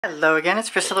Hello again,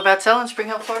 it's Priscilla Batzell in Spring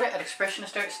Hill, Florida at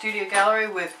Expressionist Art Studio Gallery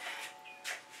with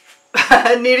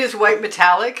Anita's White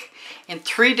Metallic in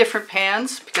 3 different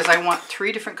pans because I want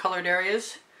 3 different colored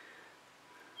areas.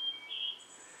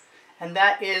 And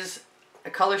that is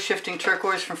a color shifting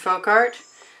turquoise from Folk Art.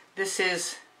 This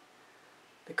is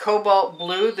the cobalt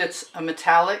blue that's a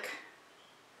metallic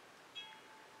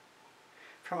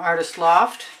from Artist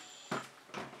Loft.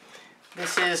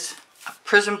 This is a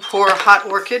Prism Pour Hot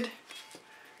Orchid.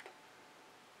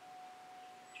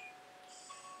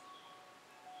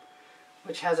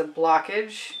 Which has a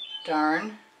blockage,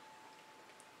 darn.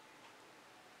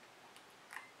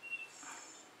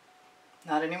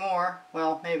 Not anymore.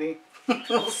 Well, maybe.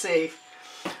 We'll see.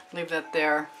 Leave that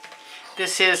there.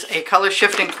 This is a color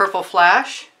shifting purple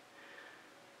flash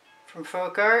from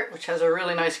Folk Art, which has a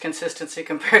really nice consistency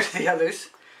compared to the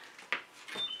others.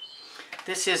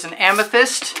 This is an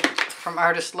amethyst from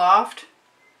Artist Loft.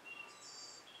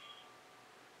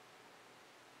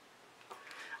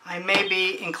 I may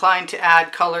be inclined to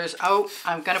add colors. Oh,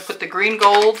 I'm going to put the green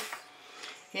gold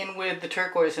in with the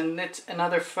turquoise, and it's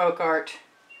another Folk Art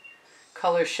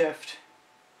color shift.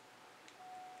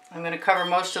 I'm going to cover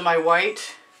most of my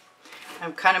white.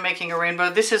 I'm kind of making a rainbow.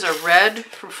 This is a red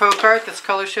from Folk Art that's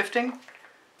color shifting.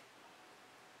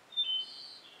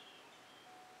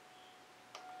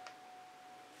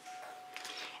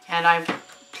 And I'm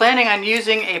planning on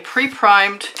using a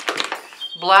pre-primed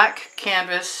black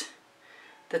canvas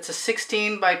that's a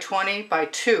 16 by 20 by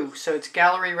 2, so it's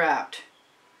gallery wrapped.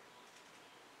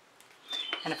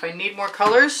 And if I need more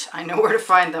colors, I know where to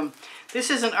find them. This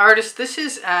is an artist, this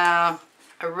is a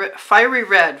fiery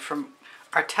red from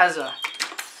Arteza,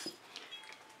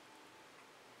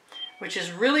 which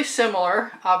is really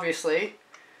similar, obviously,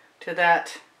 to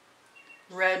that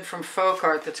red from Folk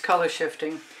Art that's color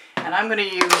shifting. And I'm going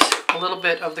to use a little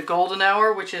bit of the Golden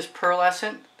Hour, which is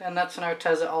pearlescent, and that's an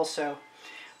Arteza also.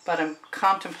 But I'm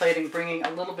contemplating bringing a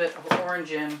little bit of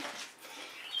orange in,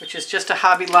 which is just a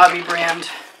Hobby Lobby brand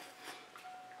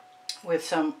with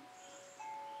some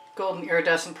golden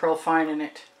iridescent pearl fine in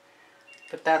it.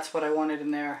 But that's what I wanted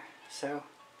in there. So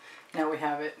now we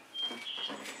have it.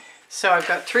 So I've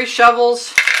got 3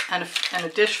 shovels and a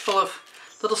dish full of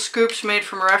little scoops made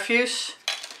from refuse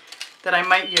that I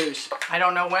might use. I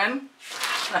don't know when.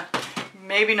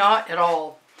 Maybe not at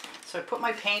all. So I put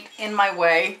my paint in my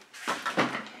way.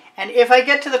 And if I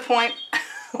get to the point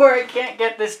where I can't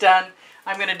get this done,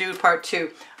 I'm going to do part 2.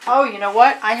 Oh, you know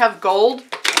what? I have gold.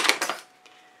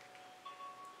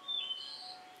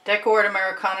 Deco Art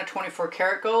Americana 24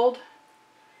 karat gold.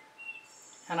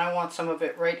 And I want some of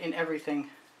it right in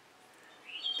everything.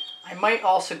 I might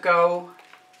also go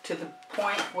to the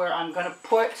point where I'm going to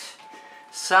put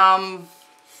some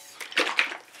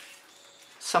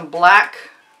black,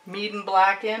 Meeden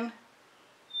black in.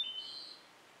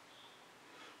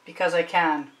 Because I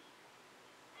can.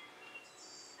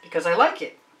 Because I like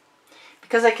it.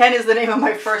 Because I Can is the name of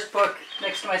my first book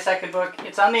next to my second book.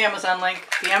 It's on the Amazon link.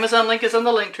 The Amazon link is on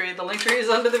the link tree. The link tree is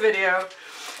under the video.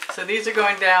 So these are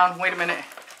going down. Wait a minute.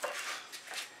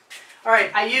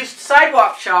 Alright, I used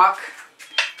sidewalk chalk.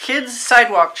 Kids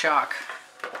sidewalk chalk.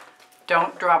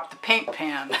 Don't drop the paint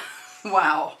pan.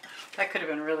 Wow. That could have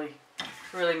been really,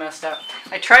 really messed up.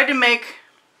 I tried to make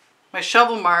my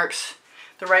shovel marks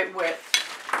the right width.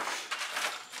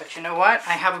 But you know what?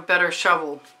 I have a better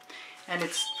shovel, and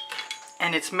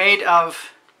it's made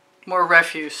of more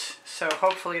refuse, so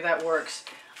hopefully that works.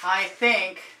 I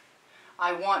think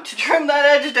I want to trim that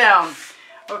edge down.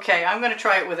 Okay, I'm going to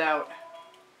try it without.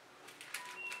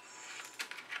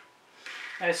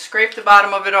 I scrape the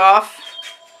bottom of it off.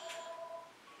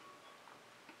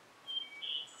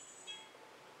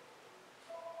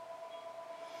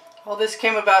 All this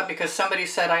came about because somebody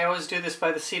said I always do this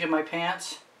by the seat of my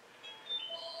pants.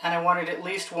 And I wanted at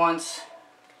least once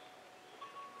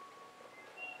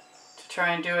to try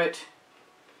and do it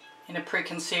in a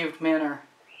preconceived manner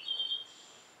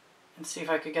and see if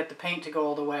I could get the paint to go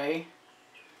all the way,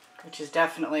 which is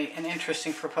definitely an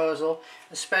interesting proposal,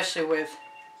 especially with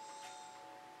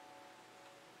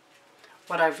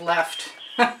what I've left.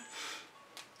 Now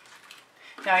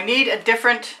I need a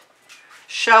different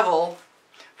shovel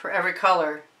for every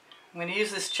color. I'm going to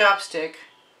use this chopstick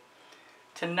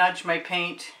to nudge my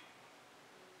paint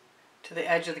to the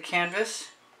edge of the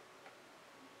canvas.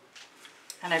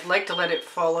 And I'd like to let it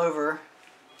fall over.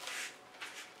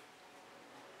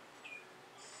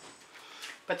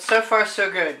 But so far so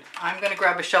good. I'm going to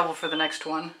grab a shovel for the next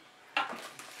one.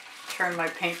 Turn my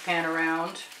paint pan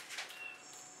around.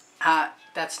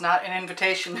 That's not an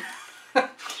invitation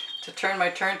to turn my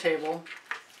turntable.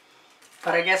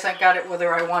 But I guess I got it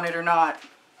whether I want it or not.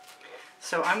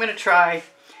 So I'm going to try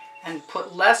and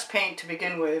put less paint to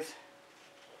begin with.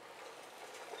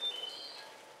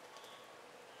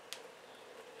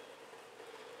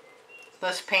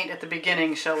 Less paint at the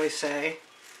beginning, shall we say.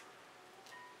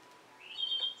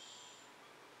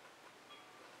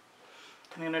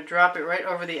 I'm going to drop it right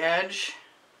over the edge.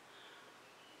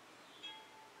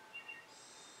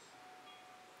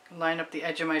 Line up the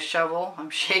edge of my shovel. I'm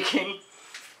shaking.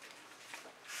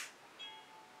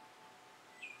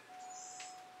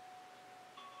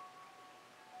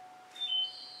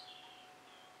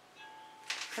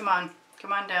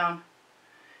 Come on down.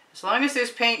 As long as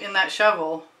there's paint in that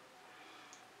shovel,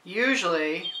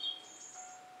 usually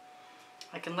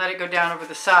I can let it go down over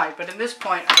the side. But in this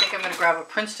point, I think I'm going to grab a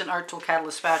Princeton Art Tool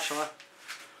Catalyst spatula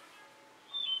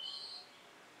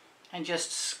and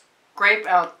just scrape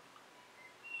out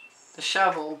the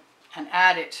shovel and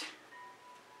add it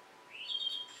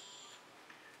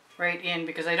right in,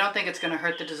 because I don't think it's going to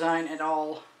hurt the design at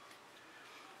all.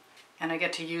 And I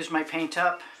get to use my paint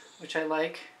up, which I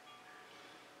like.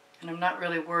 And I'm not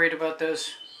really worried about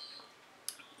those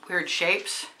weird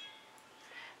shapes.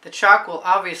 The chalk will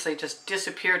obviously just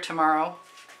disappear tomorrow.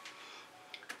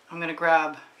 I'm going to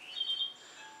grab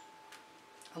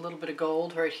a little bit of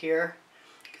gold right here,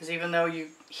 because even though you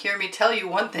hear me tell you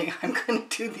one thing, I'm going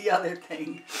to do the other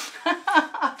thing.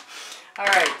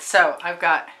 Alright, so I've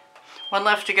got one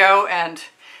left to go, and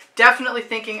definitely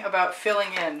thinking about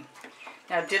filling in.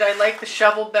 Now, did I like the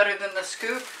shovel better than the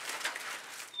scoop?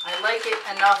 I like it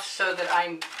enough so that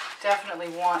I definitely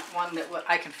want one that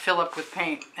I can fill up with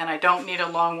paint. And I don't need a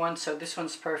long one, so this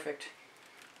one's perfect.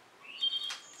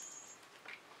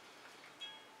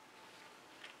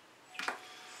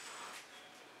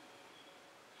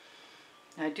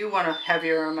 I do want a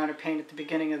heavier amount of paint at the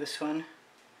beginning of this one.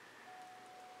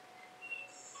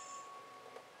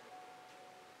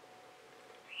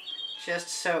 Just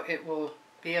so it will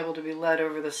be able to be led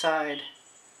over the side.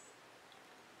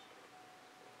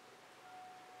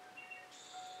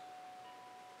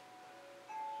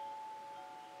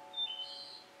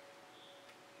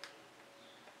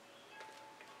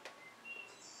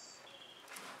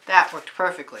 That worked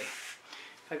perfectly.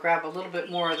 If I grab a little bit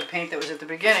more of the paint that was at the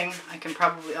beginning, I can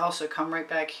probably also come right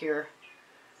back here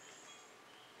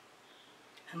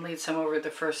and lead some over the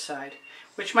first side,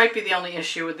 which might be the only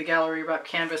issue with the gallery wrap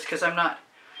canvas, because I'm not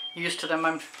used to them.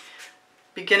 I'm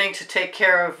beginning to take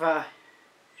care of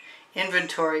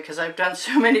inventory because I've done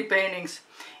so many paintings.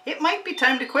 It might be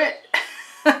time to quit.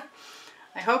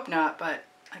 I hope not, but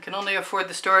I can only afford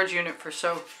the storage unit for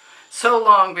so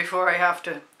long before I have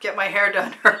to get my hair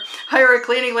done or hire a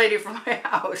cleaning lady for my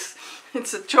house.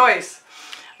 It's a choice.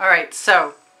 Alright,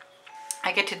 so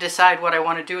I get to decide what I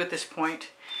want to do at this point,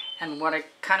 and what I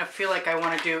kind of feel like I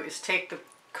want to do is take the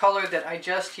color that I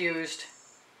just used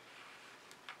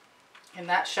in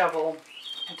that shovel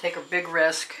and take a big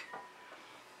risk.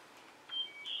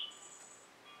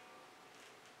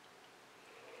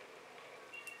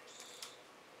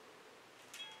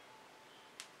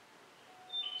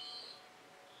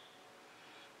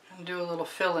 And do a little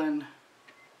fill in,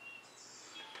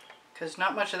 because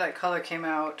not much of that color came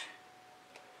out.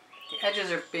 The edges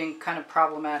are being kind of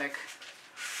problematic.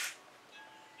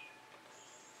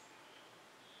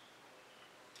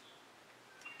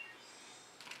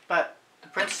 But the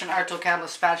Princeton Art Tool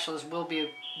Catalyst spatulas will be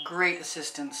a great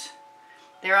assistance.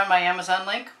 They're on my Amazon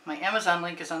link. My Amazon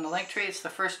link is on the link tree. It's the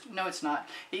first, no it's not.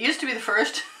 It used to be the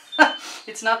first.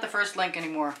 It's not the first link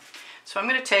anymore. So I'm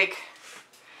going to take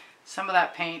some of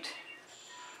that paint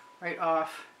right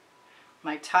off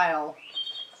my tile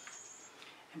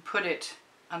and put it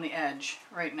on the edge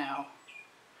right now,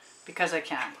 because I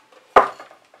can.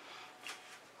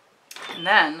 And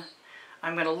then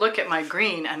I'm going to look at my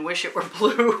green and wish it were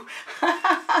blue.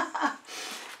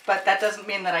 But that doesn't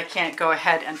mean that I can't go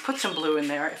ahead and put some blue in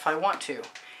there if I want to.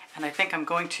 And I think I'm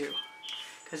going to,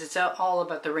 because it's all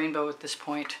about the rainbow at this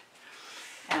point.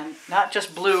 And not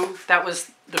just blue. That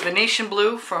was the Venetian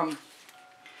blue from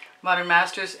Modern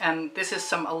Masters, and this is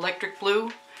some electric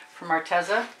blue from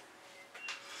Arteza.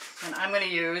 And I'm going to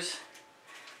use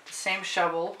the same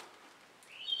shovel,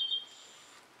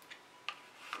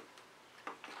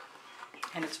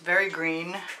 and it's very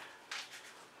green.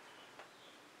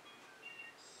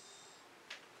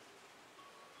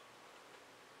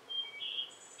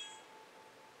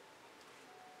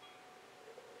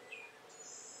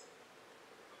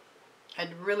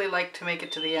 I'd really like to make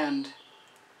it to the end.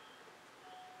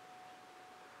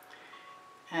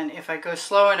 And if I go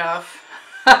slow enough,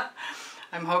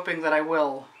 I'm hoping that I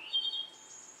will.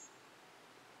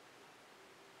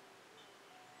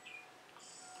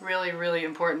 Really, really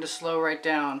important to slow right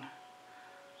down.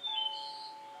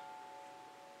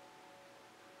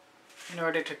 in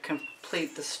order to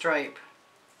complete the stripe.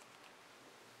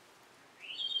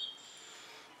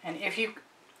 And if you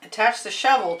attach the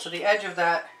shovel to the edge of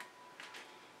that,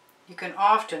 you can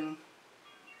often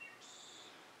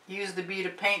use the bead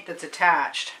of paint that's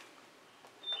attached.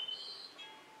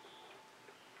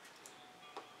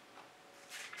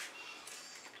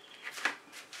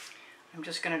 I'm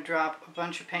just going to drop a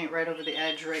bunch of paint right over the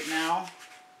edge right now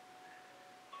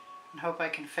and hope I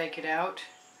can fake it out.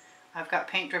 I've got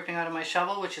paint dripping out of my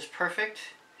shovel, which is perfect.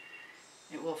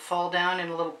 It will fall down in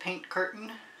a little paint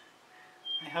curtain,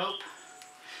 I hope.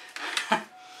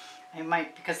 I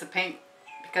might, because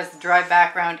the dry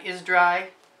background is dry,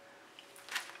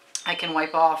 I can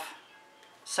wipe off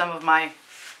some of my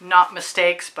not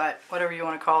mistakes, but whatever you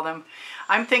want to call them.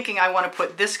 I'm thinking I want to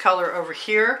put this color over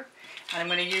here, and I'm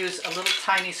going to use a little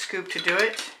tiny scoop to do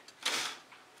it.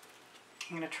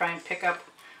 I'm going to try and pick up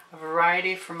a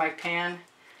variety from my pan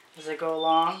as I go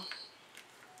along.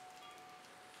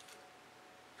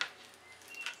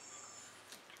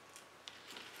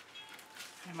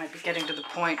 I might be getting to the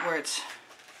point where I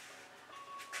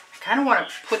kind of want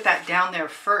to put that down there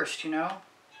first, you know.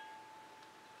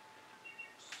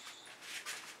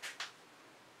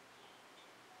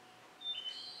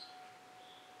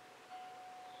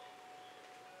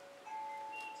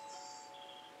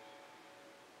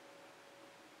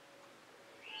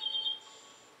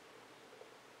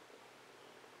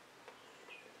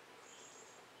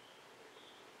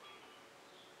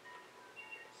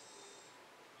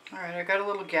 Alright, I got a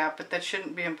little gap, but that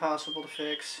shouldn't be impossible to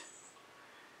fix.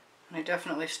 And I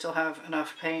definitely still have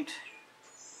enough paint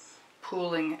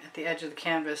pooling at the edge of the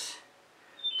canvas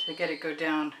to get it go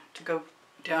down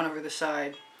over the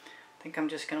side. I think I'm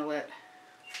just going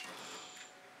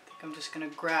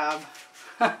to grab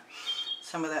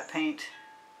some of that paint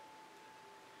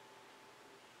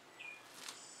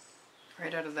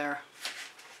right out of there.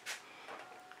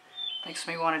 Makes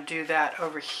me want to do that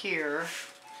over here.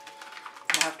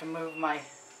 I have to move my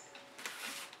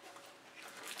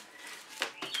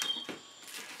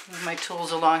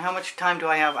tools along. How much time do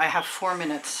I have? I have 4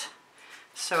 minutes.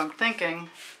 So I'm thinking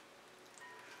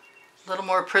a little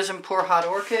more Prism Pour Hot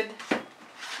Orchid,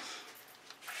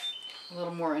 a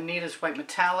little more Anita's White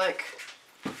Metallic,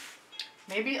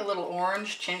 maybe a little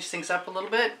orange, change things up a little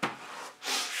bit,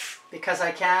 because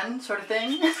I can, sort of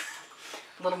thing.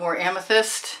 A little more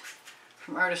Amethyst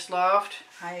from Artist Loft.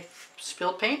 I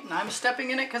spilled paint and I'm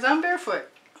stepping in it because I'm barefoot.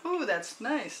 Ooh, that's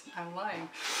nice. I'm lying.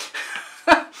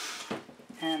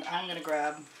 And I'm going to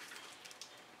grab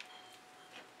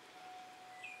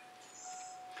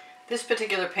this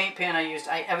particular paint pan I used.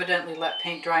 I evidently let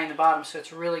paint dry in the bottom, so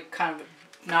it's really kind of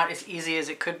not as easy as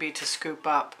it could be to scoop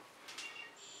up.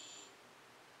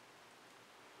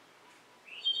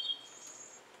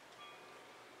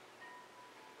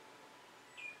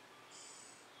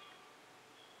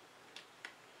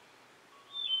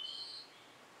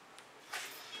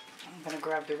 I'm going to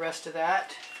grab the rest of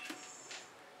that.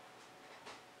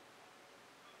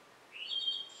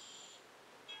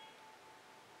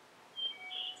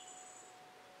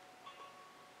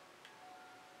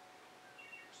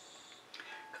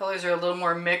 Colors are a little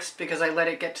more mixed because I let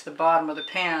it get to the bottom of the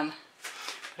pan,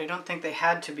 but I don't think they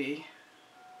had to be.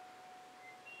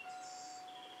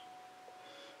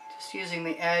 Just using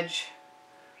the edge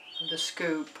of the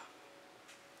scoop.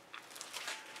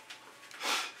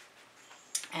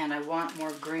 And I want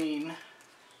more green.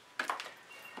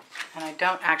 And I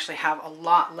don't actually have a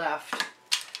lot left,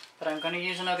 but I'm going to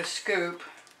use another scoop.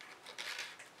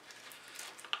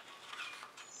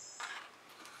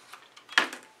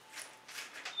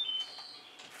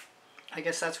 I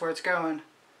guess that's where it's going.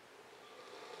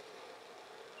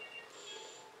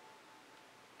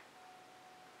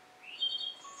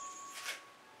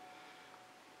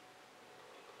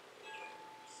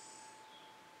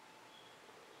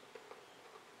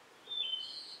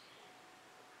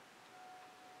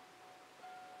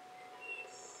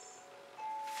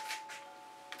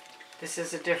 This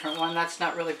is a different one. That's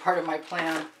not really part of my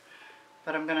plan,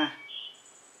 but I'm gonna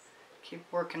keep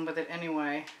working with it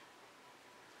anyway.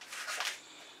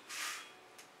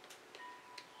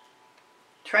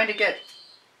 Trying to get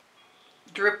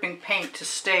dripping paint to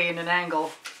stay in an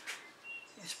angle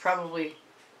is probably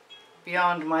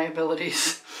beyond my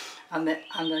abilities on the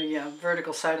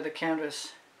vertical side of the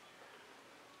canvas.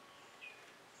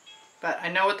 But I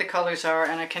know what the colors are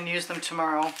and I can use them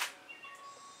tomorrow.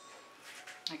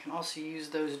 I can also use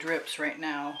those drips right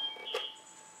now.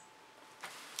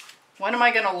 When am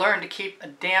I going to learn to keep a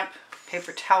damp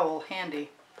paper towel handy?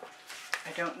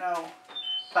 I don't know,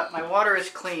 but my water is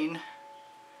clean.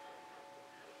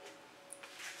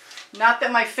 Not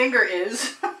that my finger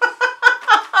is.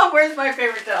 Where's my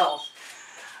paper towels?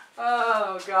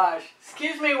 Oh gosh.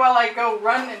 Excuse me while I go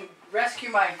run and rescue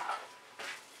my...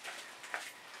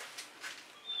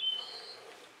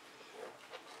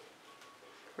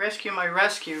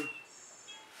 rescue.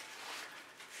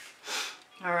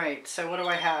 Alright, so what do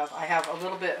I have? I have a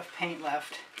little bit of paint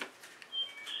left.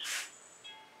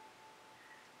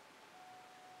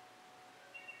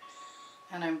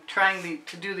 And I'm trying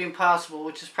to do the impossible,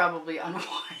 which is probably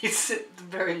unwise at the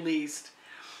very least.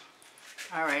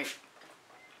 Alright.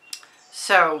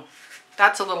 So,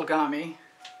 that's a little gummy.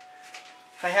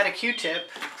 If I had a Q-tip,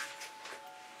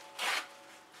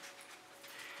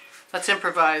 let's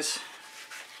improvise.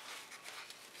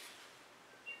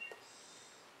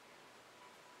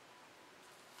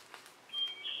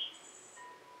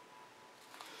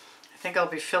 I think I'll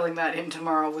be filling that in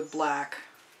tomorrow with black,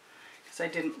 because I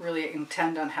didn't really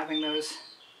intend on having those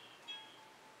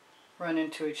run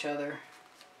into each other.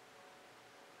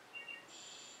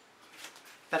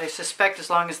 But I suspect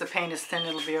as long as the paint is thin,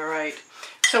 it'll be alright.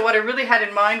 So what I really had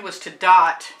in mind was to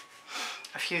dot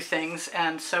a few things,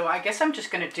 and so I guess I'm just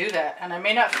going to do that. And I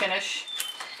may not finish,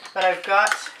 but I've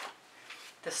got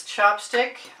this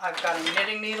chopstick, I've got a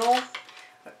knitting needle.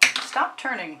 Stop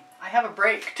turning. I have a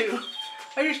break too.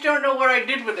 I just don't know what I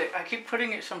did with it. I keep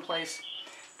putting it someplace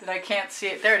that I can't see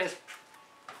it. There it is.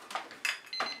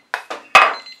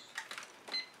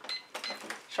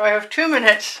 So I have 2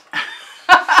 minutes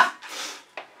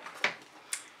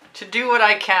to do what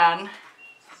I can.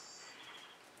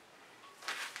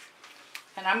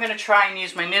 And I'm going to try and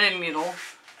use my knitting needle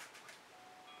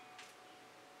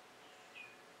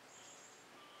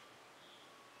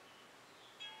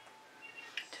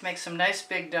to make some nice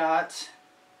big dots.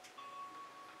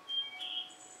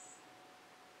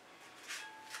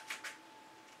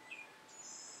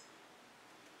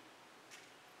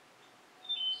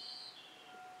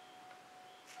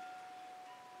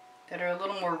 That are a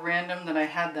little more random than I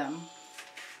had them.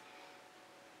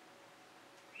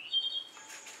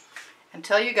 And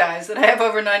tell you guys that I have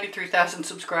over 93,000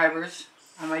 subscribers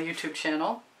on my YouTube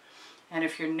channel. And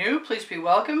if you're new, please be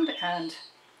welcomed. And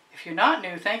if you're not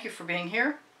new, thank you for being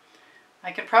here.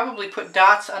 I could probably put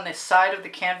dots on the side of the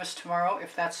canvas tomorrow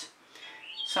if that's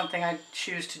something I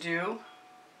choose to do.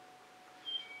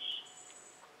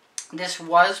 This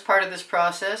was part of this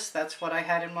process. That's what I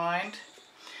had in mind.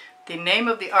 The name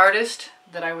of the artist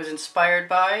that I was inspired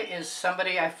by is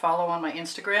somebody I follow on my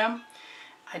Instagram.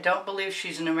 I don't believe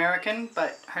she's an American,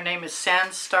 but her name is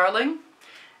Sans Starling,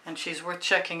 and she's worth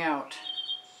checking out.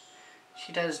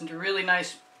 She does really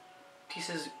nice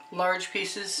pieces, large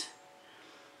pieces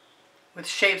with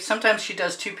shapes. Sometimes she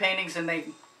does 2 paintings and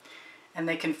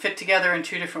they can fit together in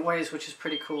 2 different ways, which is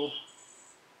pretty cool.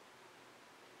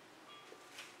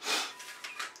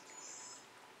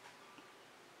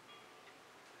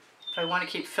 If I want to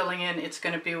keep filling in, it's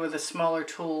going to be with a smaller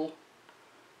tool.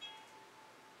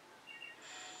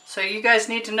 So you guys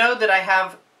need to know that I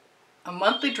have a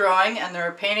monthly drawing, and there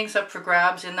are paintings up for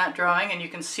grabs in that drawing, and you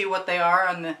can see what they are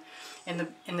on the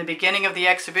in the beginning of the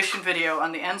exhibition video,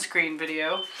 on the end screen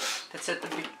video. That's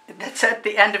at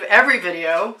the end of every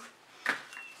video.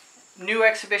 New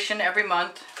exhibition every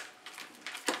month.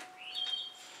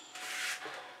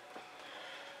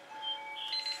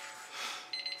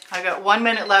 I got 1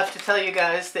 minute left to tell you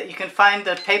guys that you can find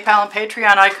the PayPal and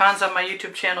Patreon icons on my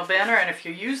YouTube channel banner, and if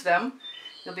you use them,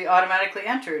 you'll be automatically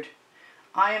entered.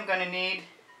 I am going to need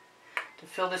to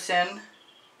fill this in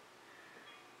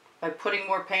by putting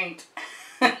more paint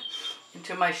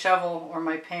into my shovel or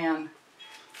my pan.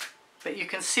 But you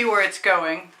can see where it's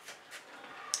going.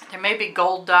 There may be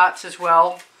gold dots as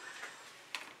well.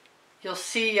 You'll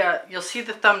see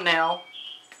the thumbnail.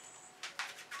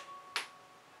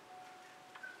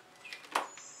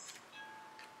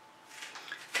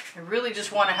 I really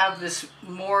just want to have this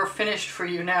more finished for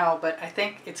you now, but I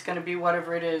think it's going to be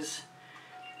whatever it is.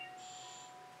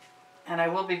 And I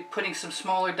will be putting some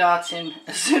smaller dots in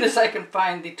as soon as I can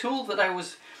find the tool that I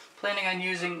was planning on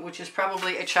using, which is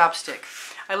probably a chopstick.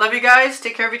 I love you guys.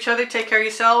 Take care of each other. Take care of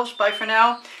yourselves. Bye for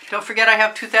now. Don't forget I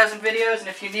have 2,000 videos, and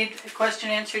if you need a question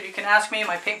answered, you can ask me.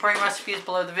 My paint pouring recipe is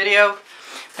below the video.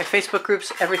 My Facebook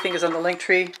groups, everything is on the link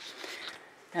tree.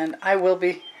 And I will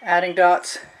be adding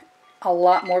dots a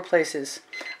lot more places.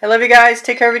 I love you guys.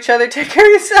 Take care of each other. Take care of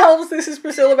yourselves. This is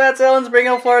Priscilla Batzell in Spring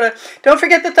Hill, Florida. Don't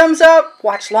forget the thumbs up.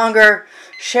 Watch longer.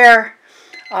 Share.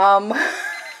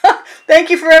 Thank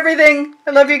you for everything.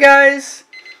 I love you guys.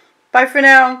 Bye for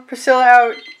now. Priscilla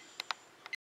out.